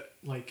have to,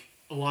 like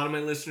a lot of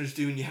my listeners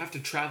do, and you have to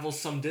travel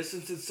some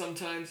distances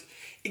sometimes.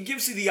 It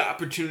gives you the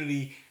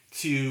opportunity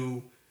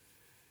to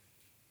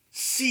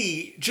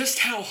see just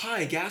how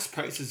high gas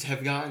prices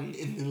have gotten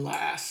in the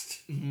last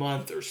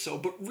month or so,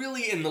 but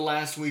really in the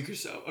last week or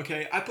so,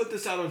 okay? I put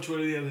this out on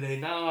Twitter the other day.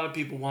 Not a lot of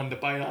people wanted to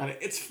bite on it.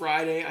 It's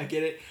Friday. I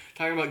get it.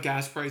 Talking about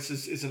gas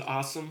prices isn't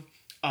awesome.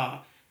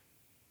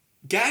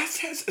 Gas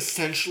has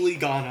essentially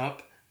gone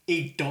up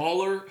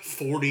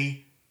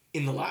 $1.40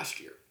 in the last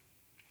year.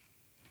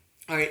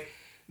 All right,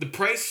 the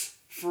price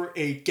for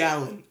a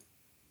gallon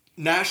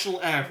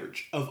national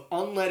average of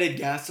unleaded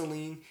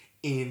gasoline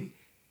in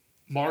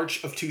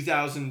March of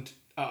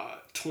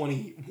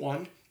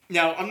 2021.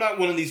 Now, I'm not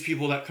one of these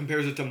people that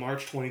compares it to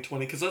March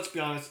 2020, because let's be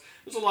honest,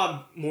 there's a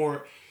lot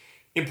more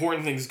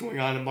important things going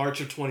on in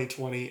March of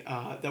 2020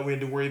 that we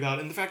had to worry about.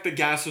 And the fact that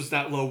gas was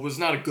that low was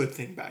not a good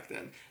thing back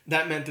then.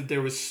 That meant that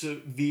there was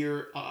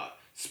severe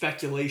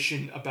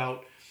speculation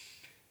about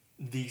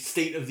the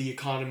state of the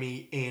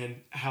economy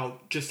and how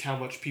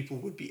much people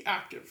would be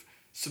active.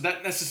 So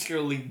that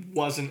necessarily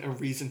wasn't a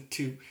reason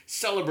to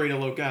celebrate a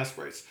low gas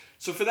price.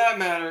 So for that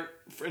matter,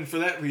 and for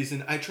that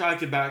reason, I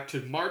tracked it back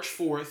to March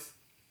 4th.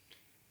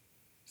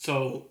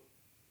 So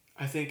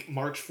I think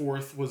March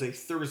 4th was a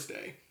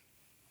Thursday.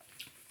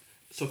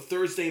 So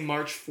Thursday,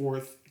 March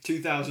 4th,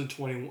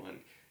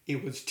 2021,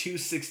 it was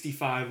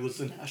 $2.65 was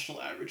the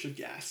national average of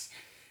gas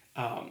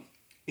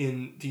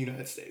in the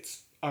United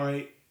States. All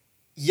right.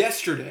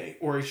 Yesterday,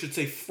 or I should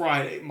say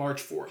Friday,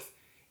 March 4th,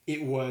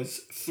 it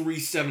was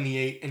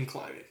 $3.78 and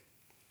climbing.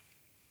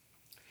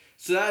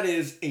 So that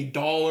is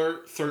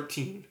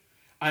 $1.13.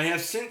 I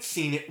have since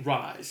seen it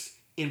rise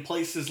in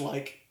places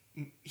like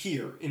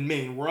here in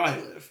Maine, where I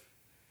live,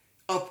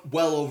 up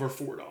well over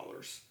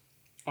 $4.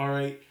 All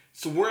right.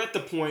 So we're at the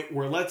point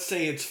where, let's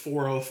say it's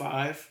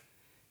 $4.05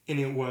 and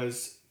it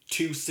was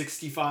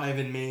 $2.65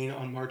 in Maine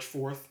on March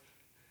 4th.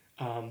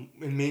 And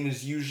Maine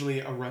is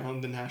usually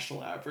around the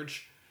national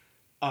average.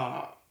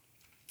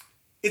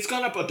 It's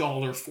gone up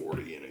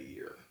 $1.40 in a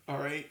year. All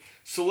right.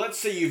 So let's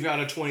say you've got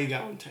a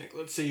 20-gallon tank.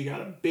 Let's say you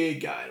got a big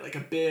guy, like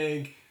a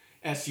big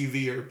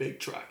SUV or a big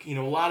truck. You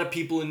know, a lot of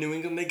people in New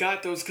England, they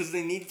got those because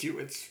they need to.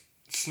 It's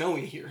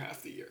snowy here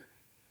half the year.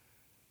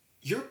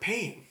 You're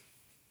paying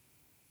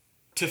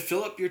to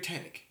fill up your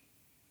tank.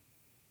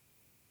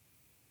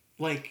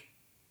 Like,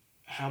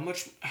 how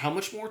much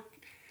more?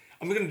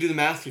 I'm going to do the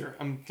math here.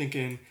 I'm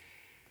thinking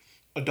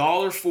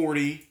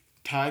 $1.40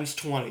 times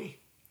 20.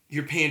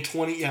 You're paying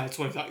that's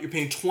what I thought. You're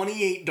paying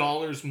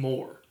 $28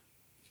 more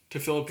to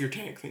fill up your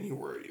tank than you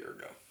were a year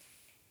ago.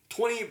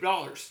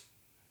 $28.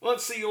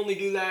 Let's say you only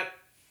do that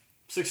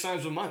 6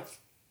 times a month.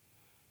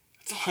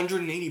 That's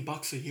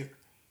 $180 a year.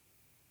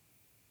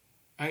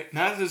 All right?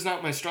 Math is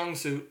not my strong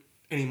suit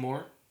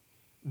anymore,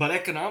 but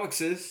economics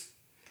is.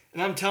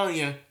 And I'm telling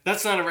you,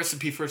 that's not a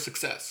recipe for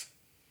success.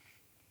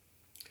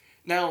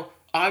 Now,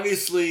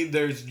 obviously,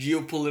 there's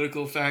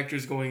geopolitical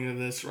factors going into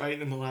this,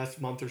 right, in the last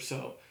month or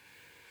so.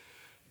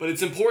 But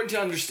it's important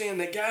to understand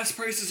that gas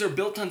prices are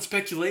built on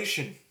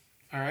speculation,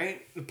 all right?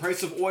 The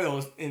price of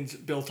oil is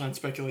built on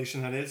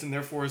speculation, that is, and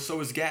therefore so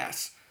is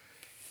gas.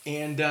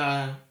 And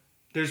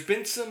there's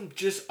been some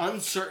just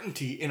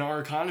uncertainty in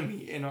our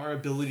economy, in our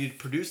ability to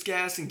produce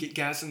gas and get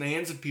gas in the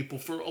hands of people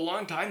for a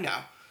long time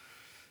now.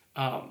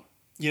 And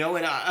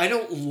I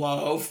don't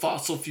love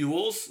fossil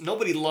fuels.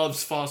 Nobody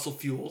loves fossil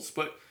fuels,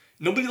 but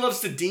nobody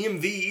loves the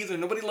DMV either.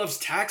 Nobody loves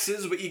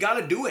taxes, but you got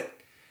to do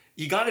it.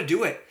 You got to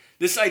do it.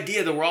 This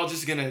idea that we're all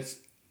just going to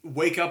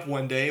wake up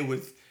one day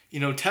with,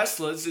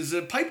 Teslas is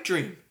a pipe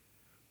dream.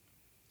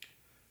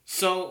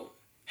 So,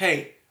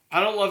 hey, I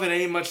don't love it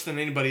any much than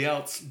anybody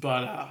else,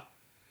 but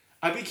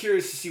I'd be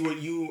curious to see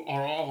what you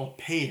are all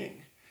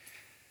paying.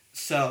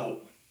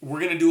 So, we're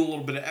going to do a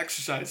little bit of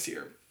exercise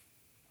here.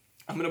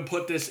 I'm going to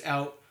put this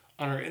out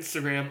on our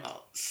Instagram.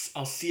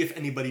 I'll see if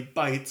anybody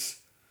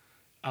bites.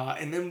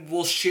 And then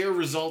we'll share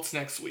results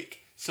next week.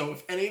 So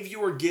if any of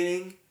you are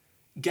getting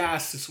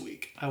gas this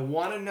week, I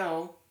want to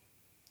know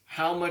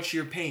how much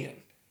you're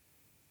paying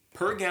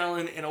per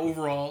gallon and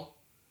overall.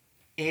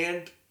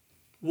 And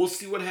we'll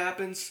see what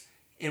happens.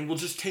 And we'll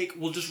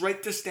just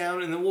write this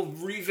down, and then we'll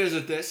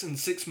revisit this in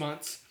 6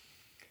 months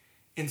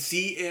and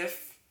see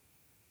if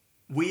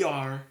we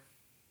are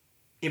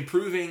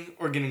improving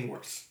or getting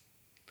worse.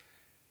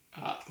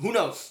 Who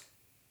knows?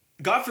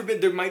 God forbid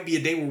there might be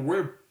a day where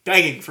we're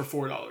begging for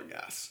 $4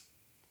 gas.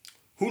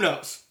 Who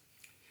knows?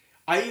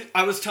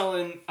 I was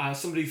telling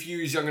somebody a few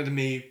years younger than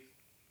me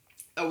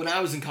that when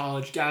I was in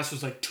college, gas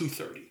was like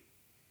 $2.30.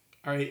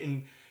 All right,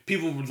 and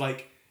people would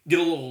get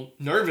a little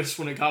nervous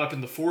when it got up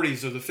in the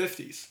 40s or the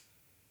 50s.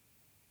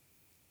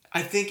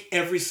 I think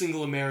every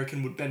single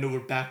American would bend over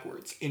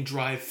backwards and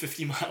drive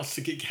 50 miles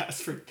to get gas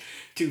for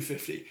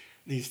 $2.50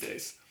 these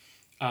days.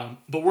 But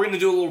we're going to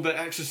do a little bit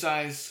of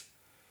exercise.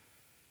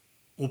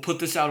 We'll put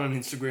this out on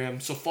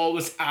Instagram. So follow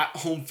us at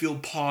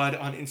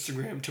HomeFieldPod on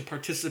Instagram to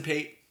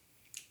participate.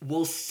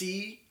 We'll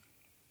see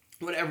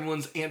what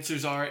everyone's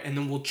answers are, and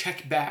then we'll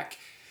check back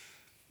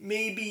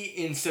maybe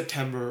in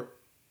September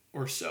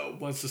or so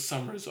once the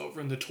summer is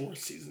over and the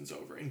tourist season's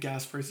over and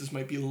gas prices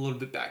might be a little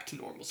bit back to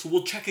normal. So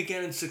we'll check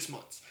again in 6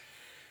 months.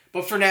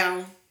 But for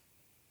now,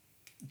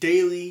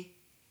 daily,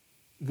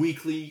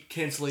 weekly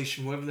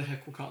cancellation, whatever the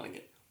heck we're calling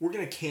it. We're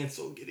going to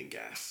cancel getting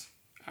gas.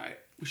 All right.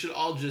 We should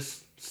all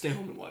just stay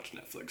home and watch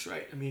Netflix,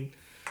 right? I mean,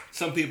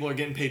 some people are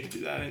getting paid to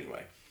do that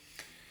anyway.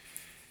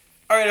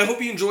 All right, I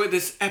hope you enjoyed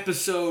this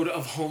episode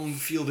of Home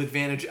Field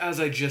Advantage. As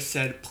I just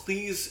said,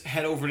 please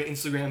head over to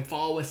Instagram.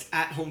 Follow us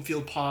at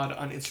HomefieldPod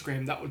on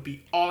Instagram. That would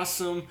be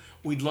awesome.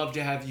 We'd love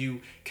to have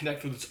you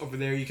connect with us over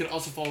there. You can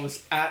also follow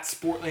us at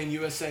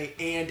SportlandUSA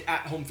and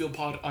at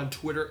HomefieldPod on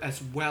Twitter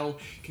as well.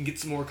 You can get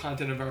some more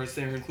content of ours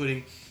there,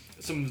 including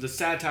some of the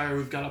satire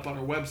we've got up on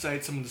our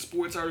website, some of the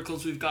sports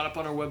articles we've got up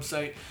on our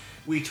website.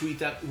 We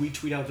tweet out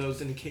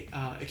those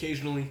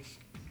occasionally.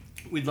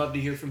 We'd love to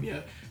hear from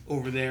you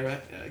over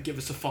there. Give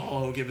us a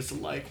follow, give us a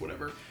like,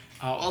 whatever.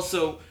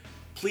 Also,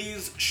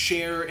 please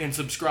share and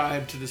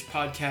subscribe to this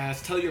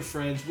podcast. Tell your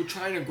friends. We're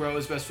trying to grow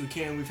as best we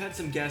can. We've had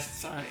some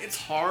guests on. It's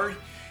hard.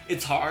 The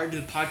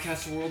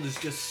podcast world is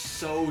just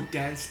so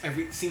dense.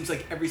 Seems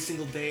like every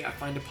single day I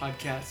find a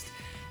podcast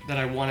that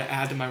I want to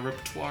add to my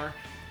repertoire.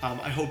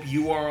 I hope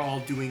you are all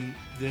doing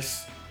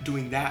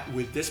that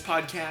with this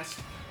podcast.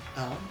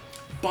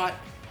 But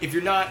if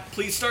you're not,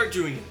 please start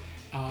doing it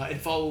and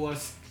follow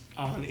us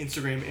on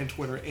Instagram and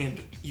Twitter,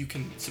 and you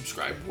can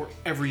subscribe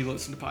wherever you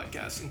listen to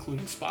podcasts,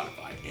 including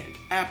Spotify and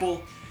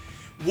Apple.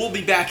 We'll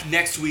be back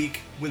next week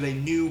with a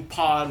new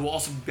pod. We'll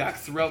also be back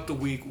throughout the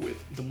week with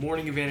the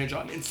Morning Advantage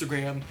on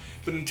Instagram.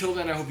 But until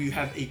then, I hope you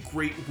have a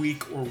great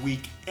week or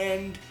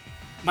weekend.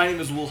 My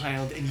name is Will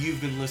Highland, and you've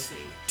been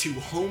listening to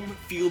Home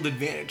Field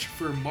Advantage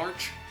for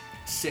March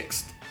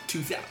 6th,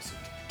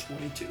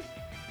 2022.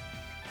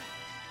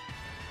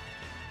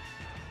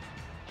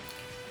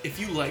 If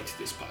you liked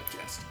this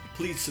podcast,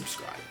 please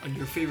subscribe on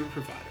your favorite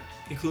provider,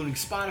 including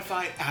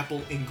Spotify,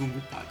 Apple, and Google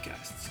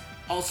Podcasts.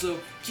 Also,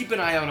 keep an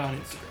eye out on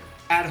Instagram,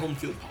 at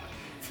HomefieldPod,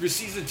 for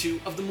Season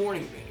 2 of The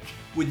Morning Advantage,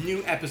 with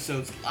new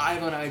episodes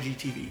live on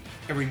IGTV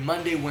every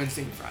Monday,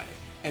 Wednesday, and Friday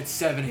at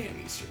 7 a.m.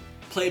 Eastern.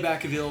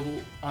 Playback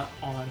available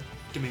on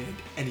demand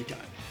anytime.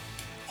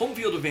 Home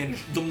Field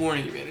Advantage, The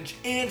Morning Advantage,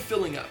 and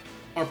Filling Up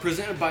are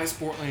presented by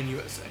Sportland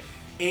USA,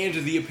 and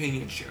the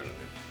opinions shared on it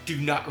do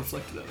not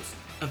reflect those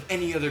of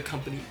any other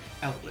company,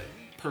 outlet,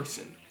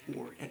 person,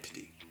 or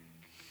entity.